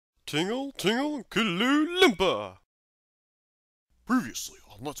Tingle, tingle, Kaloo-Limpa! Previously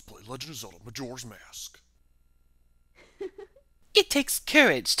on Let's Play Legend of Zelda Majora's Mask. It takes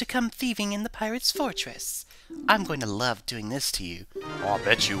courage to come thieving in the pirate's fortress. I'm going to love doing this to you. Oh, I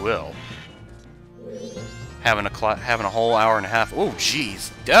bet you will. Having a whole hour and a half. Oh,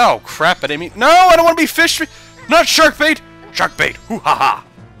 jeez. Oh, crap, I didn't mean... No, I don't want to be fish... Not shark bait! Shark bait! Hoo-ha-ha!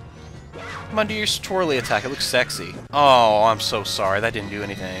 Come on, do your twirly attack. It looks sexy. Oh, I'm so sorry. That didn't do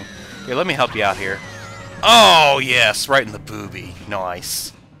anything. Here, let me help you out here. Oh, yes, right in the boobie.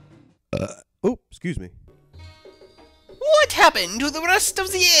 Nice. Oh, excuse me. What happened to the rest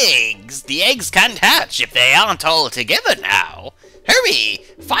of the eggs? The eggs can't hatch if they aren't all together now. Hurry!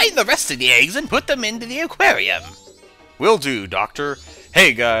 Find the rest of the eggs and put them into the aquarium. Will do, Doctor.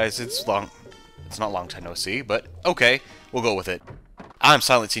 Hey, guys, it's not long time no see, but okay, we'll go with it. I'm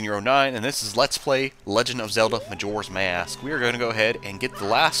Silent Senior 09, and this is Let's Play Legend of Zelda Majora's Mask. We are going to go ahead and get the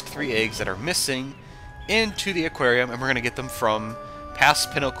last 3 eggs that are missing into the aquarium, and we're going to get them from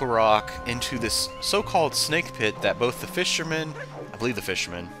past Pinnacle Rock into this so-called snake pit that both the fisherman, I believe the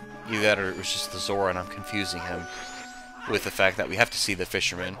fisherman, either that or it was just the Zora and I'm confusing him with the fact that we have to see the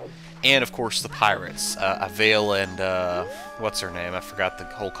fisherman, and of course the pirates, Avail and, what's her name? I forgot the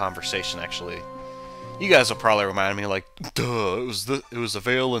whole conversation actually. You guys will probably remind me like, duh, it was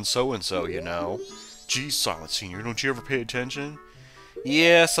Avail and so, you know. Geez, Silent Senior, don't you ever pay attention?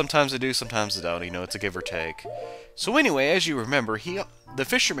 Yeah, sometimes I do, sometimes I don't, you know, it's a give or take. So anyway, as you remember, the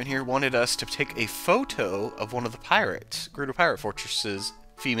fisherman here wanted us to take a photo of one of the pirates, Gerudo Pirate Fortress's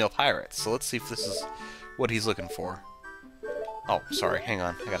female pirates. So let's see if this is what he's looking for. Oh, sorry, hang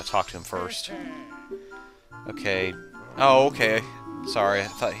on, I gotta talk to him first. Okay, oh, okay, sorry, I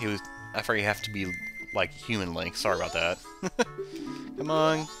thought you have to be, like, human Link, sorry about that. Come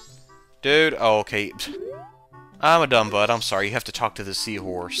on, dude, oh, okay. I'm a dumb butt, I'm sorry, you have to talk to the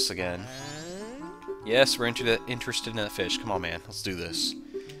seahorse again. Yes, we're interested in that fish. Come on, man. Let's do this.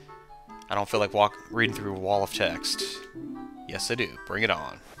 I don't feel like reading through a wall of text. Yes, I do. Bring it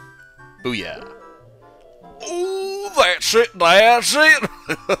on. Booyah. Oh, that's it. That's it.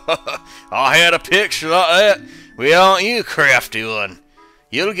 I had a picture like that. Well, aren't you a crafty one?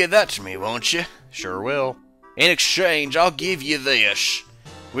 You'll get that to me, won't you? Sure will. In exchange, I'll give you this.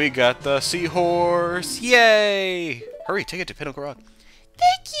 We got the seahorse. Yay. Hurry, take it to Pinnacle Rock.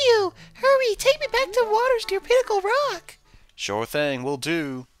 Thank you! Hurry, take me back to waters near Pinnacle Rock! Sure thing, we'll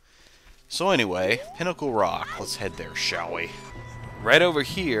do. So anyway, Pinnacle Rock, let's head there, shall we? Right over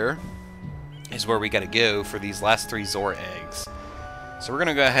here is where we gotta go for these last 3 Zora eggs. So we're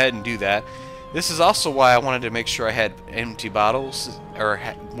gonna go ahead and do that. This is also why I wanted to make sure I had empty bottles, or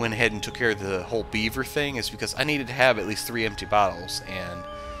went ahead and took care of the whole beaver thing, is because I needed to have at least 3 empty bottles, and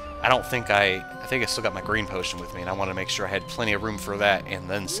I think I still got my green potion with me, and I want to make sure I had plenty of room for that, and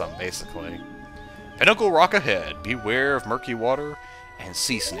then some, basically. Pinnacle Rock ahead. Beware of murky water and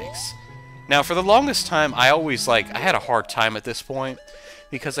sea snakes. Now, for the longest time, I had a hard time at this point,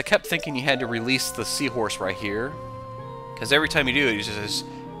 because I kept thinking you had to release the seahorse right here, because every time you do it, it just says,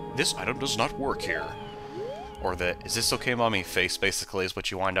 this item does not work here. Or the, is this okay, mommy, face, basically, is what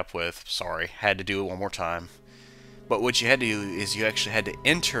you wind up with. Sorry, had to do it one more time. But what you had to do is you actually had to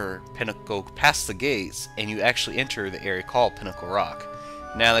enter Pinnacle, past the gates, and you actually enter the area called Pinnacle Rock.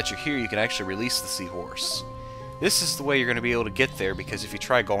 Now that you're here, you can actually release the seahorse. This is the way you're going to be able to get there, because if you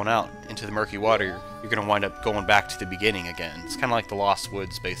try going out into the murky water, you're going to wind up going back to the beginning again. It's kind of like the Lost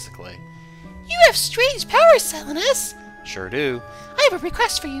Woods, basically. You have strange powers, Selenus! Sure do. I have a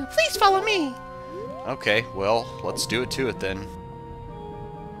request for you. Please follow me. Okay, well, let's do it to it then.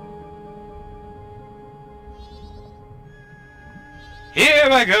 Here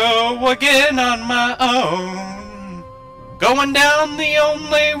I go again on my own, going down the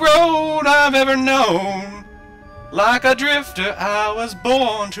only road I've ever known. Like a drifter, I was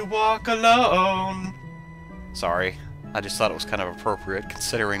born to walk alone. Sorry, I just thought it was kind of appropriate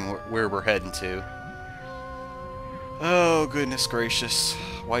considering where we're heading to. Oh, goodness gracious.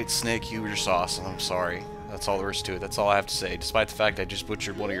 Whitesnake, you were just awesome. I'm sorry. That's all there is to it. That's all I have to say, despite the fact I just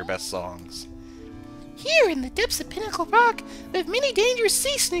butchered one of your best songs. Here in the depths of Pinnacle Rock live many dangerous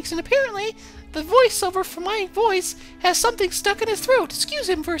sea snakes, and apparently the voiceover for my voice has something stuck in his throat. Excuse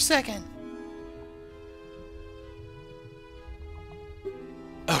him for a second.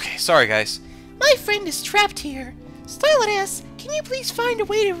 Okay, sorry guys. My friend is trapped here. Stylotus, can you please find a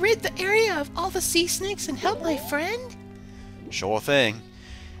way to rid the area of all the sea snakes and help my friend? Sure thing.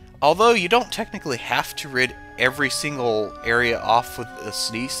 Although you don't technically have to rid every single area off with a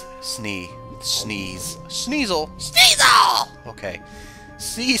Sneasel! Okay.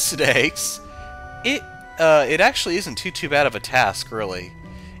 Sea snakes. It actually isn't too bad of a task, really.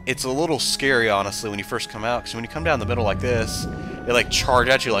 it's a little scary, honestly, when you first come out, because when you come down the middle like this, they like charge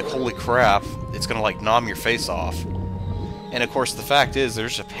at you like, holy crap, it's gonna like nom your face off. And of course, the fact is,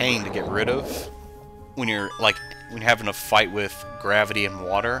 there's a pain to get rid of when you're having a fight with gravity and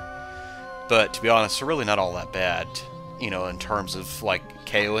water. But to be honest, they're really not all that bad, you know, in terms of like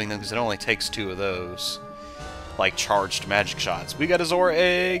KOing them, because it only takes 2 of those, like charged magic shots. We got a Zora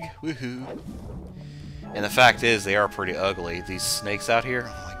egg, woohoo! And the fact is, they are pretty ugly. These snakes out here,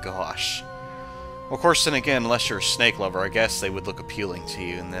 oh my gosh. Well, of course, then again, unless you're a snake lover, I guess they would look appealing to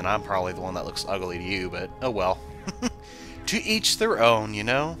you, and then I'm probably the one that looks ugly to you, but oh well. To each their own, you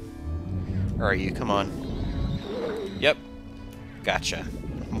know? Alright, you, come on. Yep. Gotcha.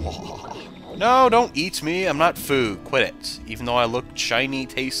 No, don't eat me. I'm not food. Quit it. Even though I look shiny,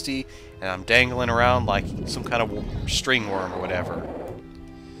 tasty, and I'm dangling around like some kind of string worm or whatever.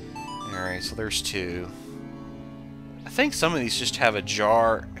 Alright, so there's 2. I think some of these just have a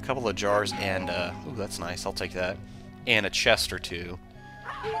jar, a couple of jars, and, ooh, that's nice, I'll take that, and a chest or 2.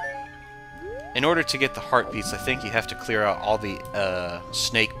 In order to get the heartbeats, I think you have to clear out all the,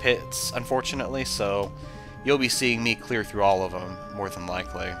 snake pits, unfortunately, so you'll be seeing me clear through all of them, more than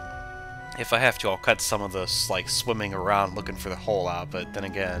likely. If I have to, I'll cut some of this, like, swimming around looking for the hole out, but then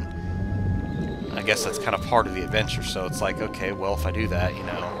again, I guess that's kind of part of the adventure, so it's like, okay, well, if I do that, you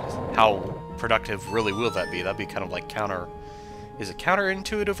know, how productive really will that be? That'd be kind of like is it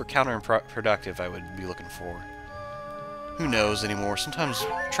counterintuitive or counterproductive I would be looking for? Who knows anymore? Sometimes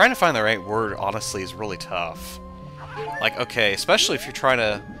trying to find the right word, honestly, is really tough. Like, okay, especially if you're trying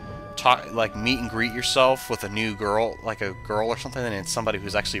to talk, like, meet and greet yourself with a new girl, like a girl or something, and it's somebody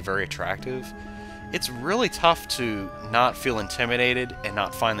who's actually very attractive. It's really tough to not feel intimidated and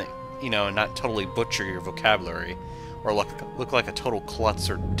not find that, you know, and not totally butcher your vocabulary. Or look like a total klutz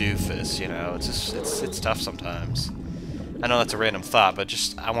or doofus, you know. It's just, it's tough sometimes. I know that's a random thought, but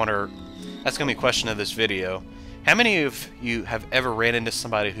just, I wonder, that's going to be a question of this video. How many of you have ever ran into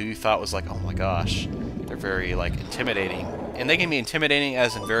somebody who you thought was like, oh my gosh, they're very, like, intimidating? And they can be intimidating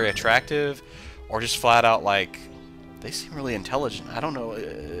as in very attractive, or just flat out like, they seem really intelligent. I don't know,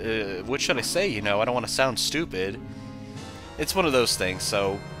 what should I say, you know? I don't want to sound stupid. It's one of those things,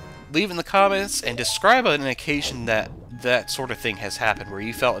 so leave in the comments and describe an occasion that that sort of thing has happened, where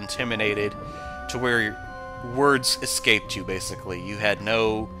you felt intimidated to where your words escaped you, basically. You had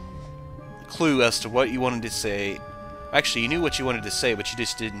no clue as to what you wanted to say. Actually, you knew what you wanted to say, but you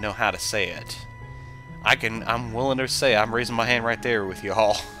just didn't know how to say it. I'm willing to say, I'm raising my hand right there with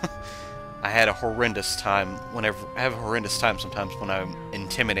y'all. I had a horrendous time I have a horrendous time sometimes when I'm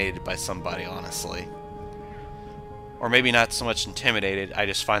intimidated by somebody, honestly. Or maybe not so much intimidated, I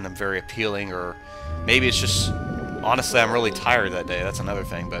just find them very appealing, or maybe it's just, honestly, I'm really tired that day, that's another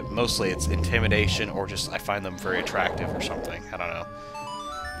thing, but mostly it's intimidation, or just I find them very attractive or something, I don't know.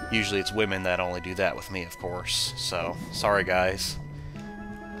 Usually it's women that only do that with me, of course, so, sorry guys.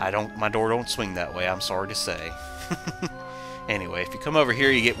 My door don't swing that way, I'm sorry to say. Anyway, if you come over here,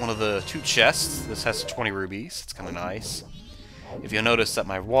 you get one of the 2 chests. This has 20 rubies, it's kind of nice. If you'll notice that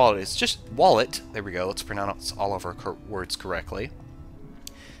my wallet is just wallet, there we go, let's pronounce all of our words correctly.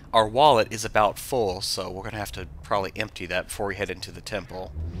 Our wallet is about full, so we're going to have to probably empty that before we head into the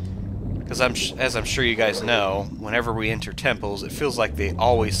temple. Because as I'm sure you guys know, whenever we enter temples, it feels like they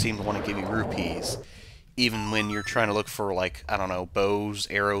always seem to want to give you rupees. Even when you're trying to look for, like, I don't know, bows,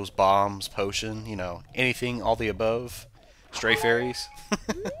 arrows, bombs, potion, you know, anything, all the above. Stray fairies.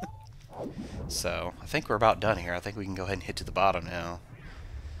 So, I think we're about done here. I think we can go ahead and hit to the bottom now.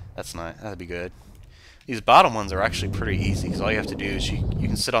 That's nice. That'd be good. These bottom ones are actually pretty easy, because all you have to do is you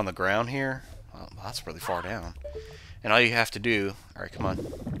can sit on the ground here. Oh, that's really far down. And all you have to do... Alright, come on.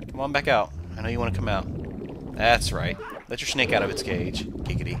 Come on back out. I know you want to come out. That's right. Let your snake out of its cage.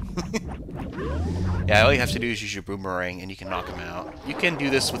 Giggity. Yeah, all you have to do is use your boomerang, and you can knock them out. You can do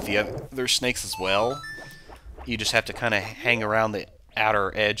this with the other snakes as well. You just have to kind of hang around the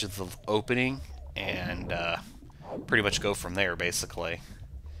outer edge of the opening and pretty much go from there, basically.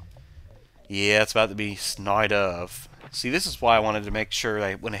 Yeah, it's about to be night of. See, this is why I wanted to make sure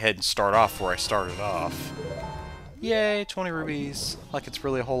I went ahead and start off where I started off. Yay, 20 rubies. Like it's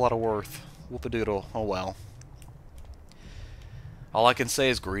really a whole lot of worth. Whoop-a-doodle. Oh well. All I can say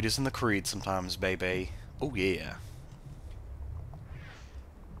is greed is in the creed sometimes, baby. Oh yeah.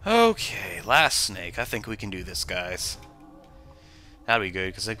 Okay, last snake. I think we can do this, guys. That'd be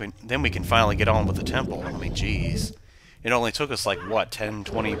good, because then we can finally get on with the temple. I mean, jeez. It only took us, like, what, 10,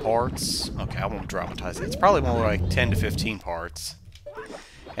 20 parts? Okay, I won't dramatize it. It's probably more like 10 to 15 parts.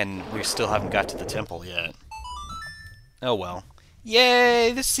 And we still haven't got to the temple yet. Oh, well.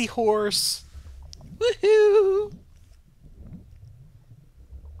 Yay, the seahorse! Woohoo!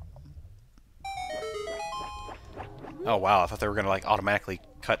 Oh wow, I thought they were gonna like automatically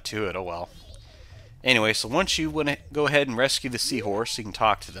cut to it. Oh well. Anyway, so once you want to go ahead and rescue the seahorse, you can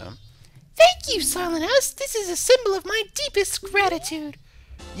talk to them. Thank you, Silent House. This is a symbol of my deepest gratitude.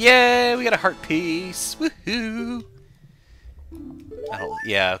 Yay, we got a heart piece. Woohoo!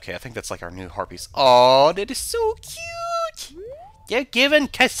 Yeah, okay, I think that's like our new heart piece. Oh, that is so cute! They're giving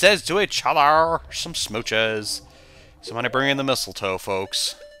kisses to each other. Some smooches. Somebody bring in the mistletoe,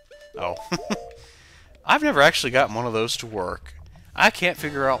 folks. Oh. I've never actually gotten one of those to work. I can't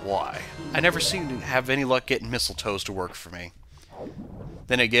figure out why. I never seem to have any luck getting mistletoes to work for me.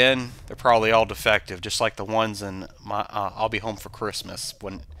 Then again, they're probably all defective, just like the ones in my I'll Be Home for Christmas.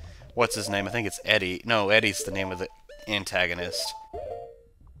 When, what's his name? I think it's Eddie. No, Eddie's the name of the antagonist.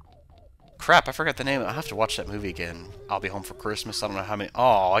 Crap, I forgot the name. I'll have to watch that movie again. I'll Be Home for Christmas. I don't know how many...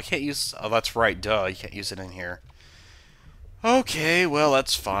 Oh, I can't use... Oh, that's right. Duh, you can't use it in here. Okay, well,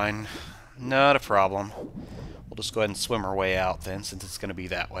 that's fine. Not a problem. We'll just go ahead and swim our way out then, since it's going to be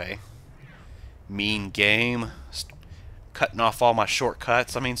that way. Mean game. Cutting off all my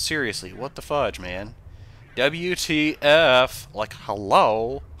shortcuts. I mean, seriously, what the fudge, man? WTF? Like,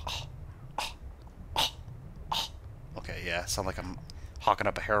 hello? Okay, yeah, sound like I'm hawking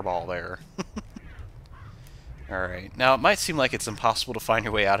up a hairball there. Alright, now it might seem like it's impossible to find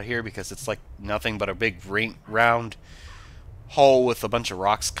your way out of here because it's like nothing but a big round hole with a bunch of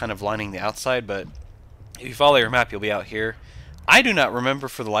rocks kind of lining the outside, but if you follow your map, you'll be out here. I do not remember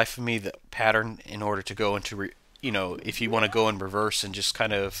for the life of me the pattern in order to go into, you know, if you want to go in reverse and just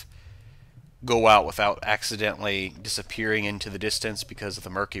kind of go out without accidentally disappearing into the distance because of the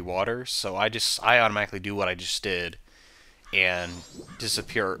murky waters. So I automatically do what I just did and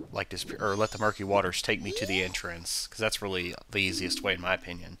disappear, or let the murky waters take me to the entrance, because that's really the easiest way in my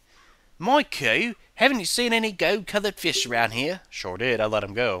opinion. Mikey, haven't you seen any gold-colored fish around here? Sure did, I let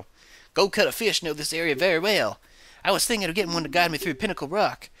him go. Gold-colored fish know this area very well. I was thinking of getting one to guide me through Pinnacle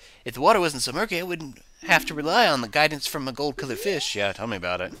Rock. If the water wasn't so murky, I wouldn't have to rely on the guidance from a gold-colored fish. Yeah, tell me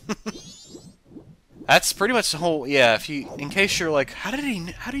about it. That's pretty much the whole, yeah, if you, in case you're like, how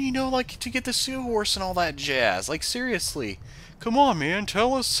do you know, like, to get the seahorse and all that jazz? Like, seriously, come on, man,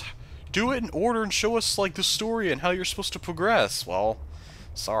 tell us, do it in order and show us, like, the story and how you're supposed to progress. Well,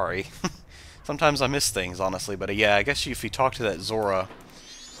 sorry. Sometimes I miss things, honestly, but yeah, I guess if you talk to that Zora,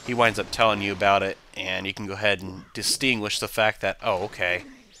 he winds up telling you about it, and you can go ahead and distinguish the fact that, oh, okay,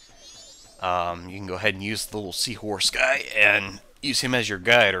 you can go ahead and use the little seahorse guy and use him as your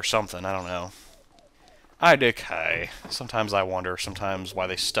guide or something, I don't know. Okay. Sometimes I wonder why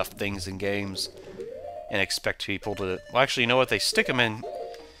they stuff things in games and expect people to... Well, actually, you know what? They stick them in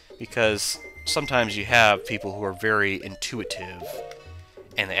because sometimes you have people who are very intuitive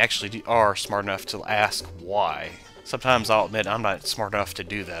and they actually are smart enough to ask why. Sometimes I'll admit I'm not smart enough to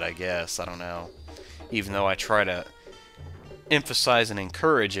do that, I guess. I don't know. Even though I try to emphasize and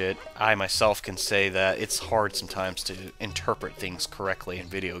encourage it, I myself can say that it's hard sometimes to interpret things correctly in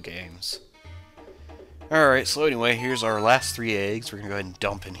video games. Alright, so anyway, here's our last 3 eggs. We're going to go ahead and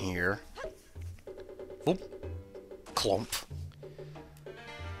dump in here. Boop. Clump.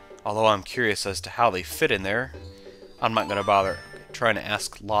 Although I'm curious as to how they fit in there, I'm not going to bother trying to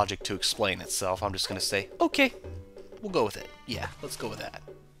ask logic to explain itself. I'm just going to say, okay, we'll go with it. Yeah, let's go with that.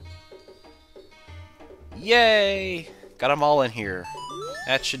 Yay! Got them all in here.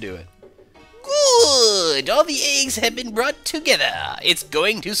 That should do it. Good! All the eggs have been brought together. It's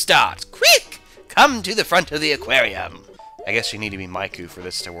going to start. Quick! Come to the front of the aquarium. I guess you need to be Maiku for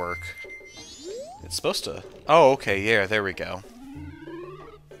this to work. It's supposed to... Oh, okay, yeah, there we go.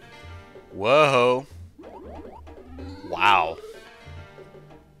 Whoa. Wow.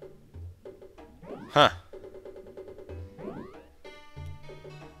 Huh.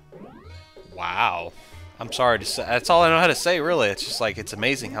 Wow. I'm sorry to say... That's all I know how to say, really. It's just like, it's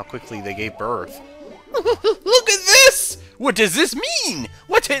amazing how quickly they gave birth. Look at this! What does this mean?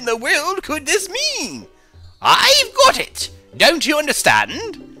 What in the world could this mean? I've got it! Don't you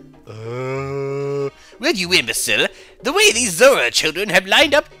understand? Well, you imbecile, the way these Zora children have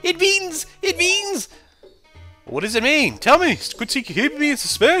lined up, it means... What does it mean? Tell me! Quit keeping me in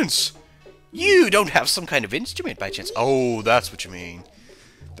suspense! You don't have some kind of instrument by chance. Oh, that's what you mean.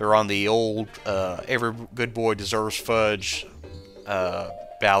 They're on the old, every good boy deserves fudge,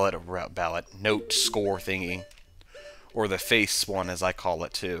 note score thingy. Or the face one, as I call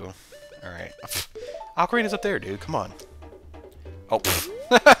it, too. Alright. Ocarina's up there, dude. Come on. Oh,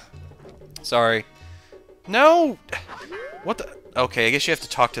 sorry. No! What the... Okay, I guess you have to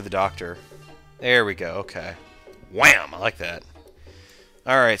talk to the doctor. There we go, okay. Wham! I like that.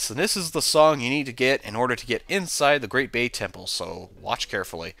 Alright, so this is the song you need to get in order to get inside the Great Bay Temple, so watch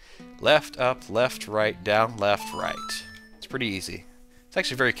carefully. Left, up, left, right, down, left, right. It's pretty easy. It's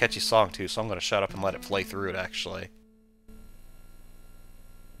actually a very catchy song too, so I'm going to shut up and let it play through it actually.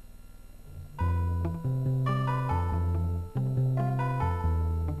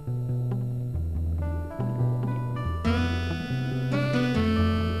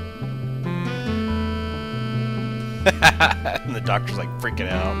 And the doctor's like freaking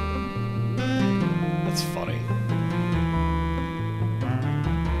out. That's funny.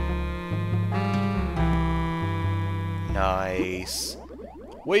 Nice.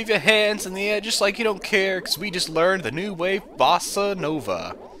 Wave your hands in the air just like you don't care, because we just learned the new wave Bossa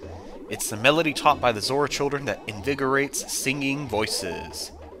Nova. It's the melody taught by the Zora children that invigorates singing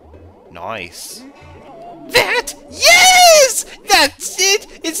voices. Nice. That? Yes! That's it!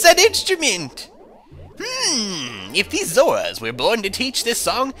 It's that instrument! If these Zoras were born to teach this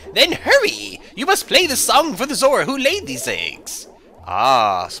song, then hurry! You must play the song for the Zora who laid these eggs.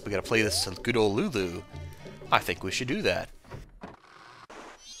 Ah, so we gotta play this to good old Lulu. I think we should do that.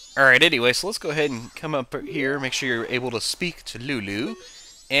 Alright, anyway, so let's go ahead and come up here, make sure you're able to speak to Lulu.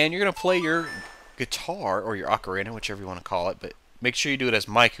 And you're gonna play your guitar, or your ocarina, whichever you want to call it, but make sure you do it as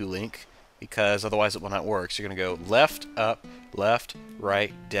Miku Link, because otherwise it will not work. So you're gonna go left, up, left,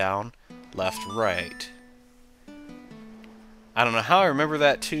 right, down, left, right. I don't know how I remember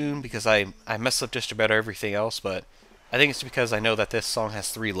that tune because I mess up just about everything else, but I think it's because I know that this song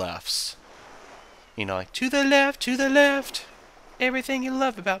has 3 lefts. You know, like, to the left, everything you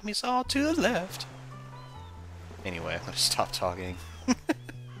love about me's all to the left. Anyway, I'm gonna stop talking.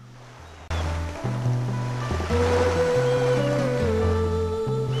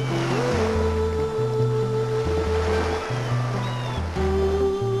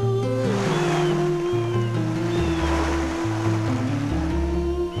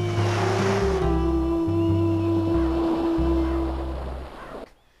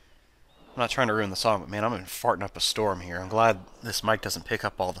 I'm not trying to ruin the song, but man, I'm farting up a storm here. I'm glad this mic doesn't pick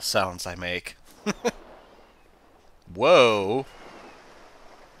up all the sounds I make. Whoa!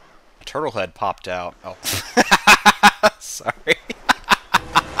 A turtle head popped out. Oh. Sorry.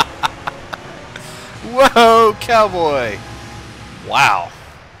 Whoa, cowboy! Wow.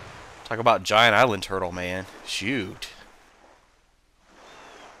 Talk about giant island turtle, man. Shoot.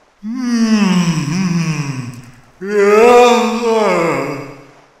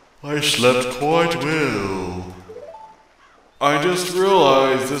 I slept quite well. I just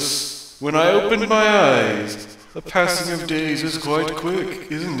realized this when I opened my eyes. The passing of days is quite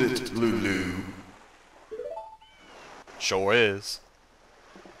quick, isn't it, Lulu? Sure is.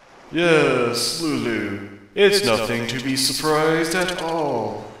 Yes, Lulu. It's nothing to be surprised at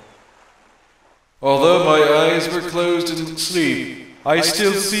all. Although my eyes were closed in sleep, I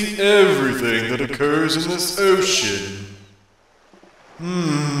still see everything that occurs in this ocean.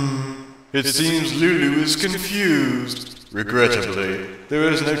 It seems Lulu is confused. Regrettably,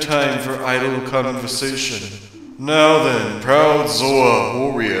 there is no time for idle conversation. Now then, proud Zora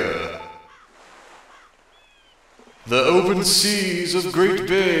warrior. The open seas of Great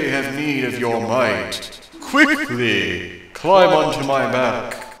Bay have need of your might. Quickly, climb onto my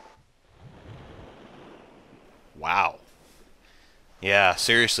back. Wow. Yeah,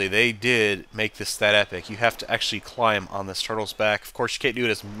 seriously, they did make this that epic. You have to actually climb on this turtle's back. Of course, you can't do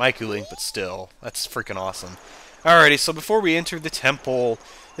it as Miku Link, but still. That's freaking awesome. Alrighty, so before we enter the temple,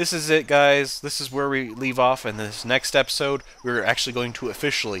 this is it, guys. This is where we leave off. In this next episode, we're actually going to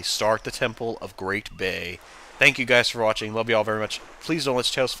officially start the Temple of Great Bay. Thank you guys for watching. Love y'all very much. Please don't let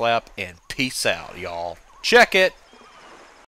your tails flap, and peace out, y'all. Check it!